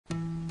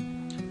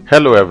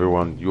Hello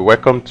everyone, you're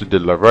welcome to the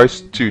Leroy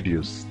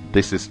Studios.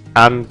 This is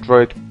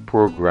Android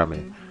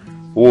programming.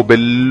 We'll be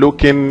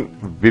looking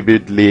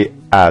vividly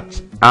at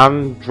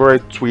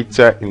Android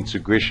Twitter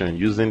integration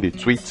using the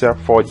Twitter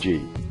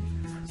 4G.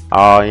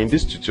 In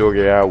this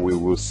tutorial, we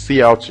will see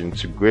how to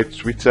integrate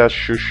Twitter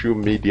social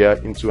media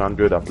into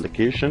Android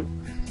application.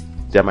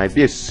 There might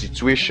be a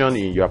situation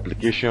in your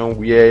application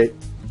where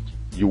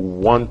you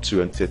want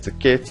to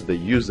authenticate the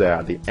user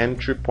at the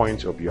entry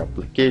point of your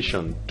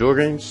application.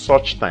 During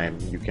such time,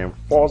 you can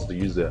force the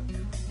user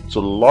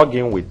to log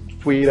in with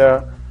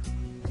Twitter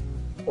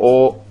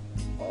or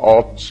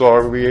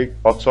authoritative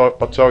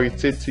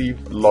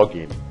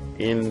login.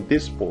 In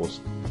this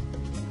post,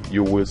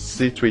 you will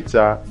see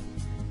Twitter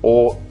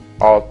or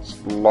auth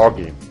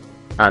login,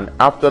 and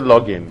after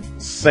login,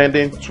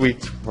 sending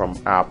tweet from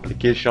our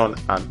application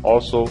and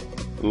also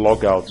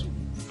log out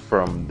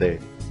from the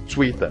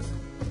Twitter.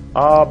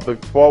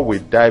 Before we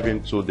dive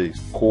into this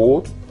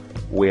code,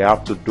 we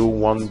have to do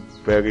one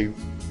very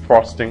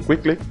first thing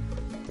quickly.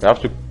 We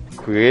have to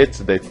create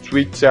the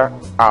Twitter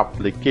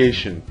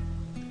application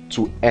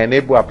to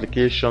enable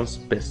application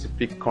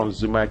specific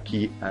consumer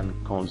key and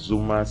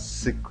consumer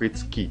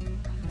secret key.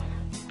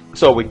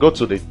 So we go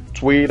to the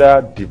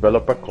Twitter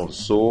developer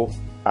console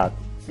at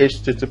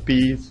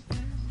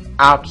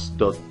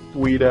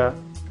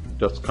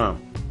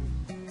http://apps.twitter.com.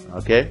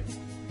 okay,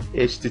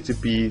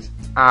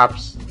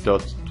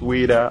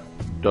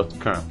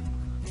 http://apps.twitter.com.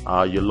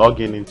 You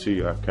log in into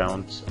your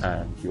account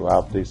and you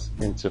have this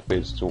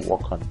interface to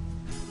work on.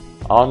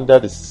 Under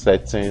the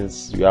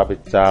settings, you have a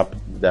tab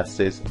that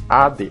says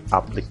add the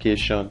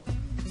application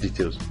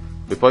details.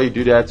 Before you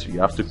do that, you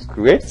have to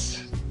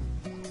create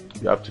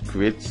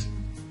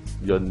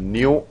your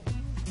new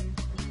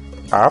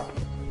app.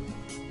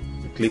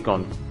 You click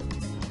on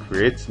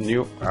create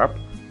new app.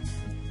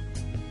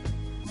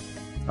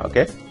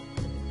 Okay,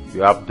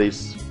 you have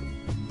this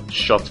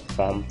short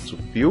form to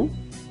fill: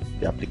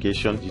 the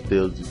application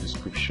details, the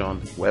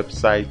description,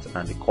 website,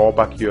 and the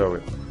callback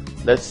URL.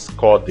 Let's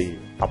call the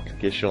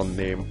application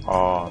name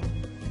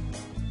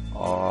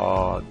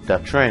the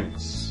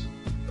trends.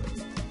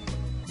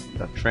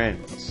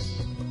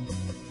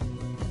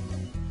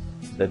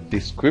 The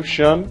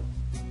description,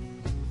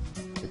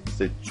 it's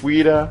a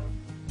Twitter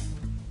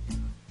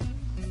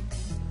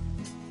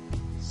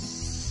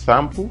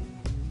sample.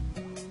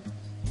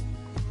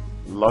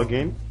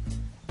 Login.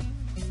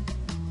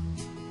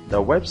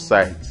 The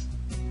website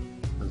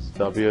is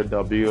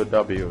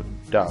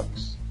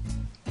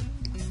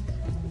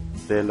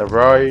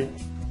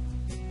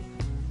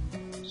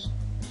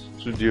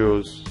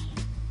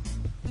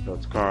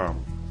www.theleroystudios.com.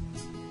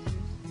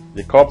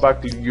 The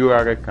callback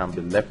URL can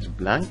be left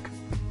blank.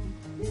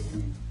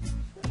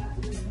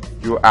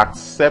 You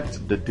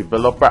accept the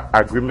developer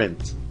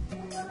agreement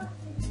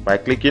by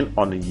clicking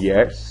on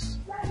yes.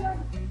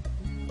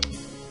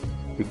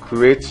 You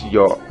create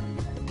your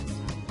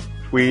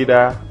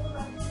Twitter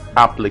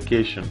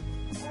application.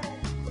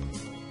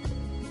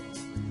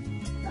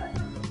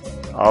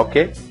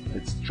 Okay,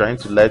 it's trying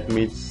to let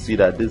me see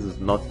that this is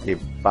not a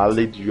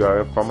valid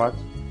URL format.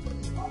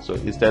 So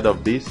instead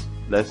of this,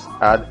 let's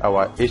add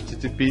our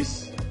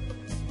HTTPs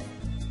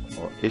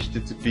or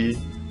HTTP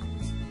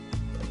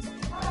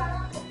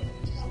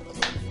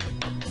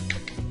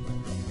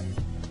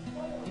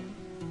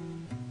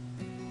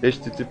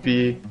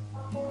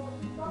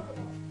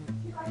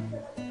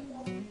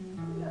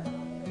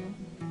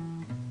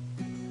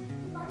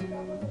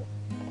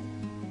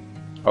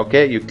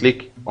okay, you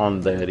click on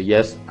the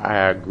yes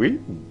I agree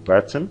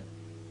button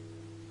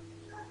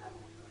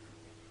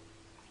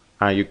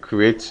and you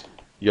create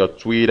your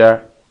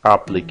Twitter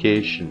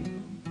application.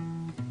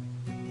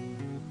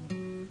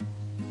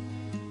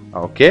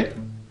 Okay,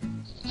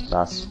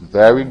 that's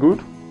very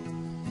good.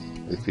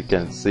 If you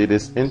can see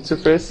this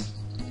interface,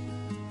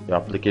 your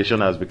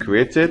application has been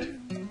created.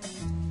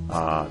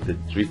 The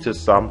Twitter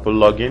sample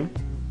login,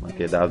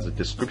 okay, that's the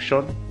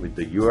description with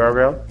the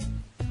URL.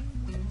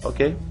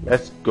 Okay,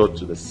 let's go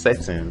to the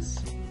settings.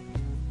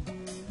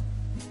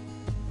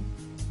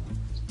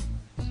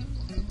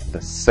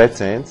 The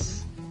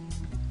settings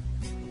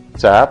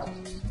tab.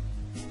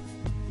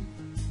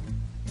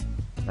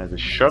 There's a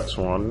short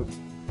one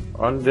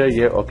under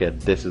here. Okay,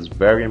 this is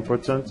very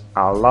important.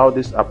 Allow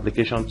this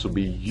application to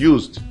be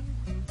used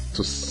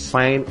to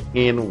sign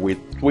in with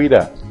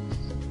Twitter.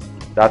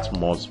 That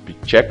must be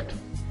checked.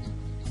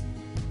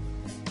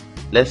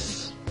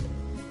 Let's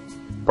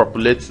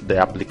populate the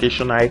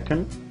application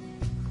icon.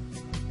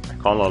 I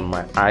call on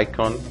my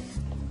icon,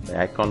 the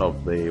icon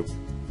of the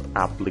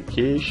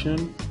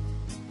application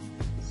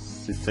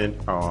sitting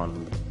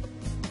on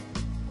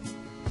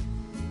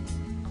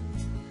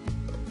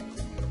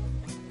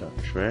the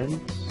trends.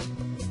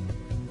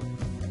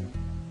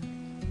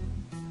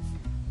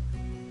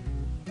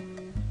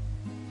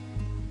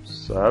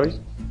 Sorry,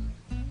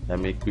 let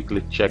me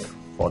quickly check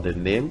for the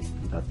name.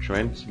 The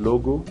trends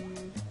logo,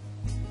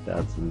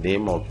 that's the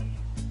name of.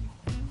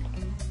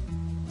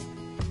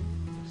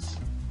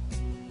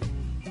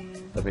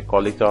 Let me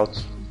call it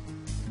out.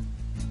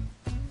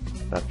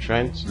 The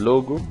trends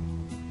logo.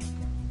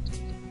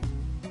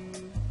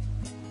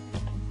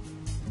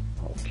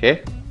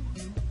 Okay.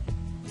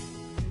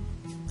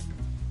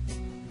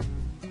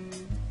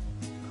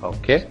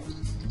 Okay.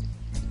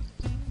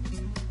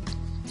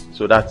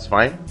 So that's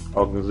fine.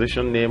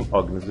 Organization name,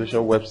 organization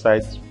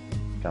website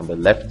can be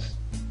left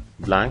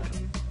blank.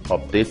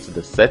 Update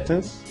the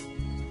settings.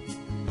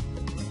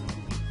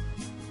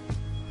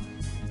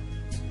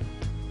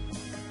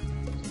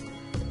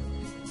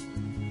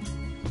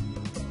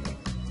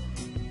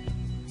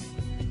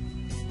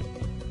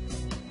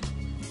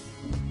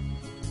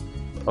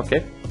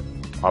 Okay.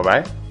 All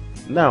right.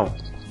 Now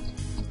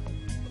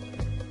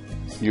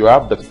you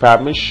have the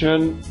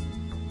permission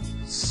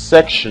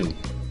section,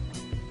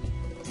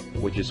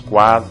 which is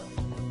quite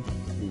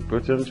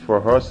important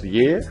for us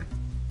here.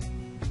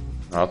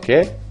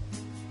 Okay.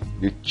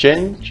 You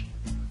change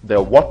the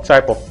what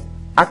type of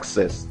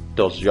access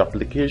does your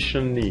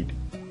application need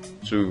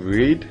to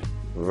read,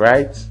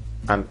 write,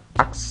 and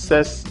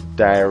access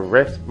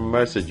direct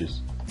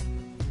messages.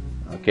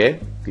 Okay,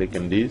 click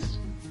on this.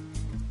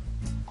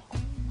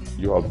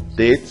 You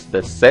update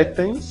the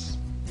settings.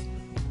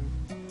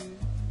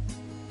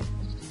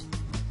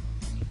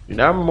 You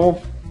now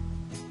move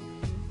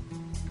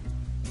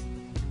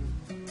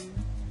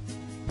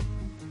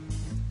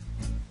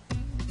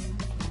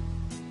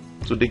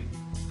to the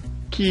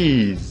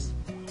keys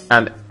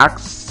and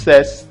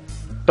access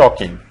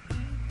token.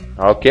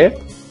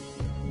 Okay,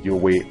 you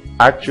will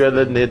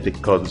actually need the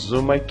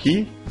consumer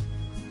key,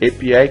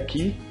 API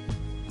key,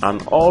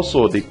 and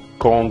also the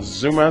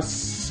consumer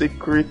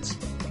secret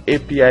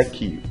API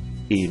key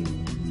in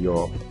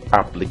your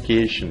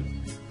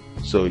application.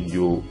 So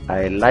you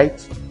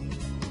highlight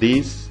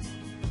this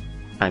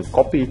and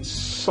copy it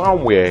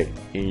somewhere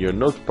in your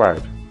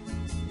notepad.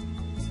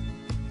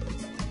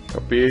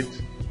 Copy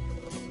it.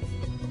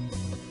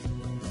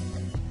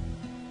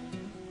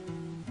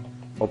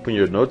 Open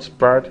your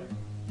notepad.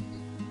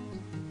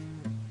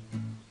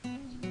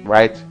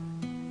 Write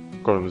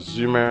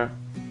consumer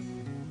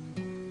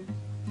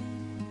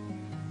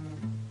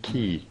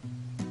key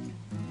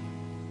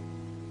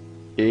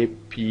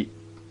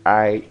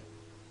API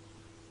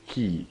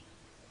key.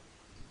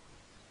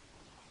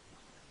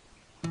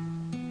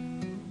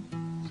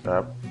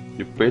 So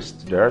you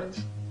paste that.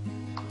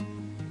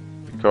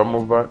 You come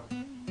over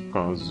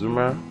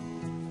consumer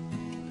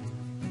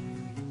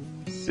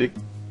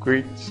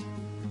secret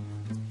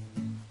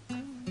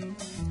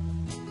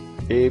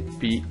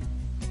API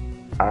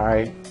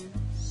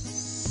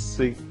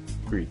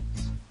secret.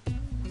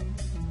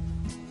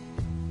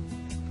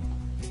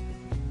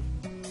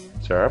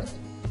 Tab.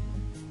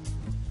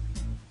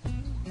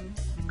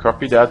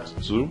 Copy that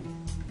too.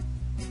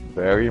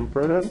 Very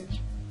important.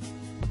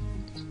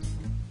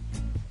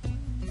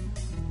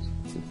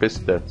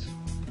 Paste that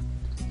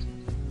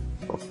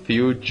for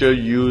future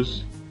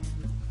use,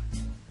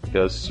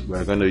 because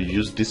we're going to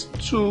use these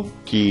two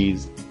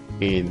keys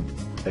in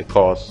the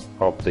course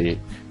of the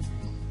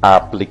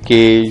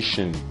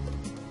application.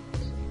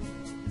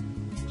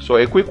 So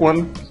a quick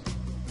one.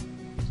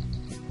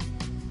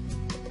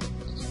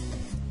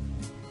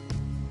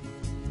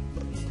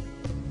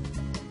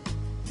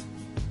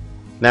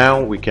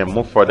 Now we can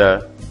move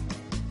further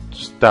to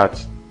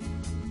start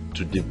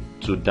to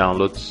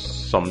download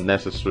some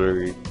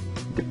necessary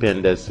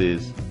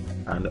dependencies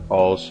and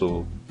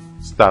also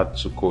start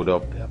to code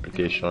up the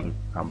application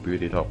and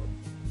build it up.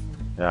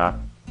 Yeah,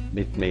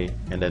 meet me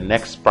in the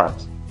next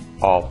part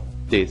of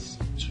this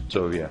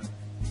tutorial.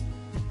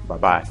 Bye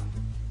bye.